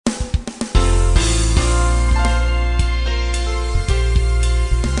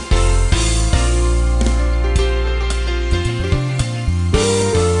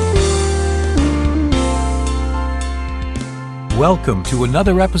Welcome to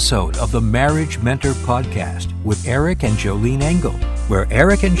another episode of the Marriage Mentor Podcast with Eric and Jolene Engel, where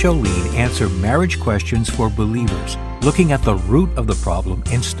Eric and Jolene answer marriage questions for believers, looking at the root of the problem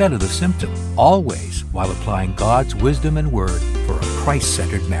instead of the symptom, always while applying God's wisdom and word for a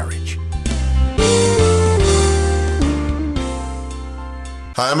Christ-centered marriage.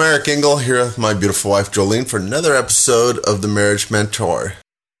 Hi, I'm Eric Engel here with my beautiful wife Jolene for another episode of the Marriage Mentor.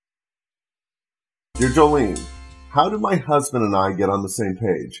 Dear Jolene, how do my husband and I get on the same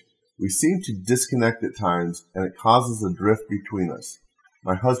page? We seem to disconnect at times, and it causes a drift between us.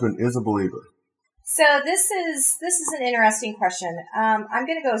 My husband is a believer. So this is an interesting question. I'm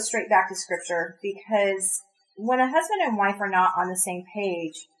going to go straight back to Scripture, because when a husband and wife are not on the same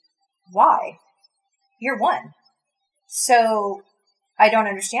page, why? You're one. So I don't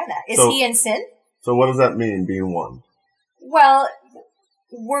understand that. Is he in sin? So what does that mean, being one? Well,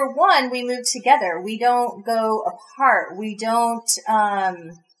 we're one, we move together. We don't go apart. We don't, I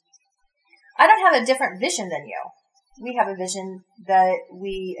don't have a different vision than you. We have a vision that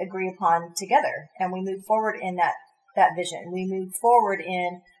we agree upon together, and we move forward in that vision. We move forward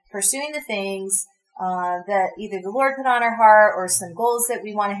in pursuing the things that either the Lord put on our heart, or some goals that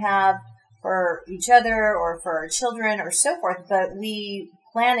we want to have for each other or for our children or so forth. But we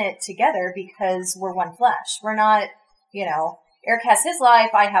plan it together because we're one flesh. We're not, Eric has his life,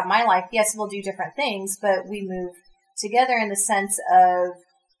 I have my life. Yes, we'll do different things, but we move together in the sense of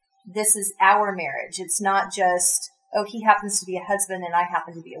this is our marriage. It's not just, he happens to be a husband and I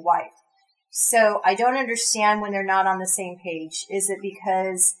happen to be a wife. So I don't understand when they're not on the same page. Is it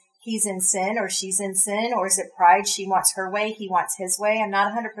because he's in sin or she's in sin, or is it pride? She wants her way, he wants his way. I'm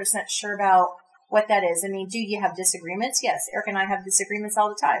not 100% sure about what that is. I mean, do you have disagreements? Yes, Eric and I have disagreements all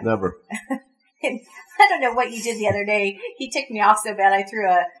the time. Never. I don't know what you did the other day. He ticked me off so bad. I threw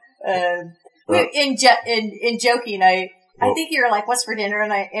in joking. I think you were like, "What's for dinner?"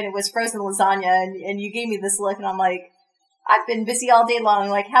 And it was frozen lasagna, and you gave me this look, and I'm like, I've been busy all day long.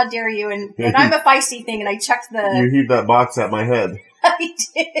 Like, how dare you? And I'm a feisty thing, and I chucked You heaved that box at my head. I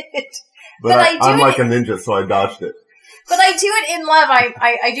did. But I'm like a ninja, so I dodged it. But I do it in love.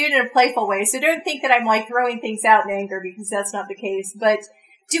 I do it in a playful way. So don't think that I'm like throwing things out in anger, because that's not the case. But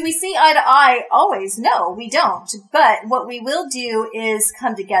do we see eye to eye always? No, we don't. But what we will do is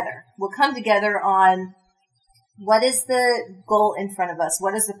come together. We'll come together on what is the goal in front of us?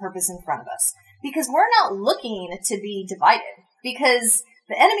 What is the purpose in front of us? Because we're not looking to be divided, because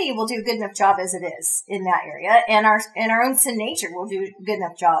the enemy will do a good enough job as it is in that area, and our own sin nature will do a good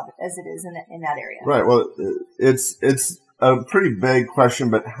enough job as it is in that area. Right. Well, it's a pretty big question,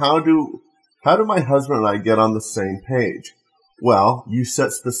 but how do my husband and I get on the same page? Well, you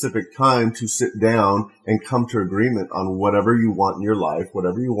set specific time to sit down and come to agreement on whatever you want in your life,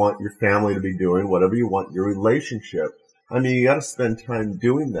 whatever you want your family to be doing, whatever you want your relationship. I mean, you got to spend time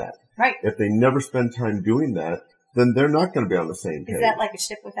doing that. Right. If they never spend time doing that, then they're not going to be on the same page. Is that like a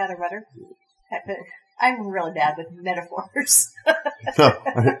ship without a rudder? I'm really bad with metaphors. No,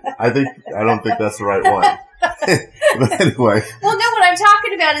 I don't think that's the right one. But anyway. Well, no, what I'm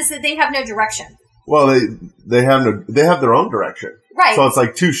talking about is that they have no direction. Well, they have their own direction. Right. So it's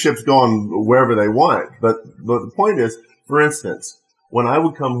like two ships going wherever they want. But the point is, for instance, when I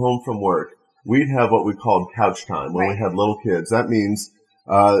would come home from work, we'd have what we called couch time when we had little kids. That means,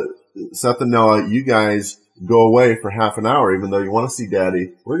 Seth and Noah, you guys go away for half an hour, even though you want to see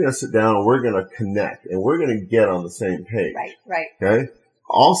Daddy. We're going to sit down and we're going to connect and we're going to get on the same page. Right. Okay.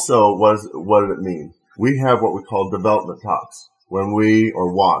 Also, what did it mean? We have what we call development talks. When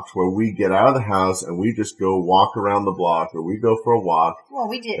walks, where we get out of the house and we just go walk around the block, or we go for a walk. Well,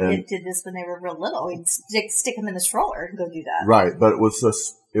 we did this when they were real little. We'd stick them in the stroller and go do that. Right, but it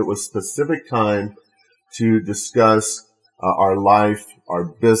was specific time to discuss our life, our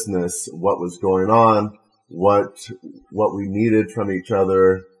business, what was going on, what we needed from each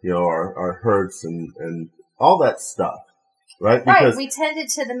other, our hurts and all that stuff. Right, because we tended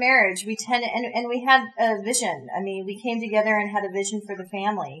to the marriage. And we had a vision. I mean, we came together and had a vision for the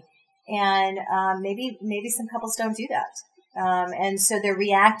family. And maybe some couples don't do that. And so they're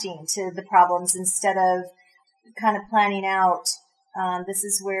reacting to the problems instead of kind of planning out, this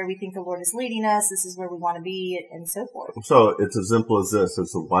is where we think the Lord is leading us, this is where we want to be, and so forth. So it's as simple as this.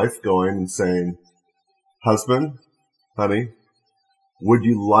 It's a wife going and saying, husband, honey, would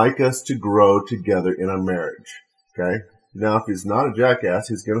you like us to grow together in our marriage? Okay? Now, if he's not a jackass,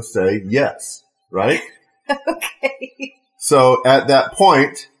 he's going to say yes, right? Okay. So at that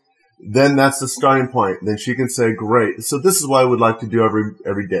point, then that's the starting point. Then she can say, great. So this is what I would like to do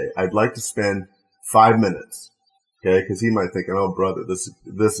every day. I'd like to spend 5 minutes. Okay. Cause he might think, oh brother, this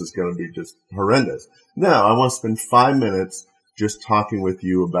is going to be just horrendous. No, I want to spend 5 minutes just talking with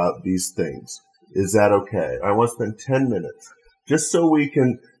you about these things. Is that okay? I want to spend 10 minutes just so we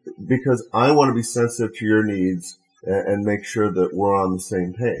can, because I want to be sensitive to your needs and make sure that we're on the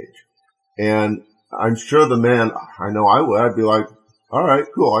same page. And I'm sure the man, I know I would, I'd be like, all right,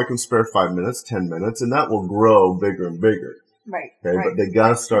 cool. I can spare 5 minutes, 10 minutes, and that will grow bigger and bigger. Right. Okay. Right. But they got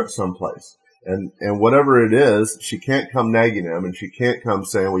to start someplace. And whatever it is, she can't come nagging him, and she can't come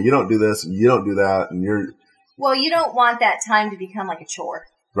saying, well, you don't do this and you don't do that. And well, you don't want that time to become like a chore.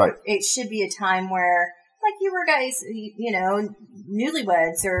 Right. It should be a time where, like, you were guys, you know,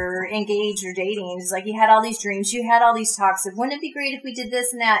 newlyweds or engaged or dating. It's like you had all these dreams, you had all these talks of, wouldn't it be great if we did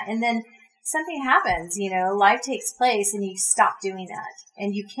this and that? And then something happens, you know, life takes place and you stop doing that.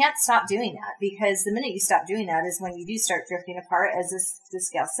 And you can't stop doing that, because the minute you stop doing that is when you do start drifting apart. As this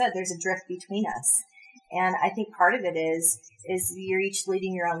gal said, there's a drift between us. And I think part of it is you're each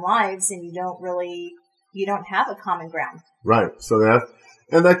leading your own lives and you don't have a common ground. Right. So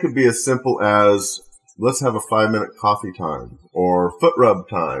that could be as simple as, let's have a 5-minute coffee time, or foot rub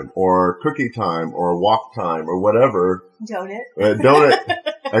time, or cookie time, or walk time, or whatever. Donut. Donut.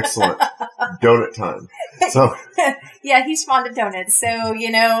 Excellent. Donut time. So. Yeah, he's fond of donuts. So,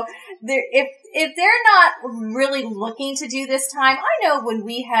 you know, if they're not really looking to do this time, I know when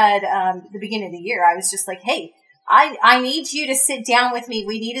we had the beginning of the year, I was just like, hey, I need you to sit down with me.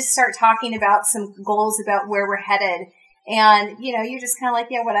 We need to start talking about some goals about where we're headed. And, you know, you're just kind of like,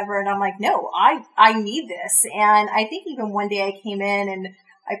 yeah, whatever. And I'm like, no, I need this. And I think even one day I came in and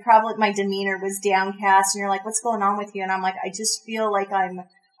my demeanor was downcast, and you're like, what's going on with you? And I'm like, I just feel like I'm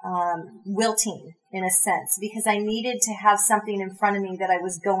wilting in a sense, because I needed to have something in front of me that I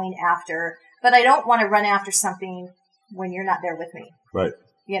was going after, but I don't want to run after something when you're not there with me. Right.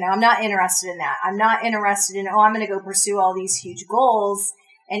 You know, I'm not interested in that. I'm not interested in, I'm going to go pursue all these huge goals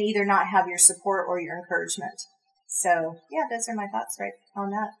and either not have your support or your encouragement. So, yeah, those are my thoughts right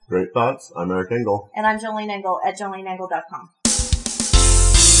on that. Great thoughts. I'm Eric Engel. And I'm Jolene Engel at JoleneEngel.com.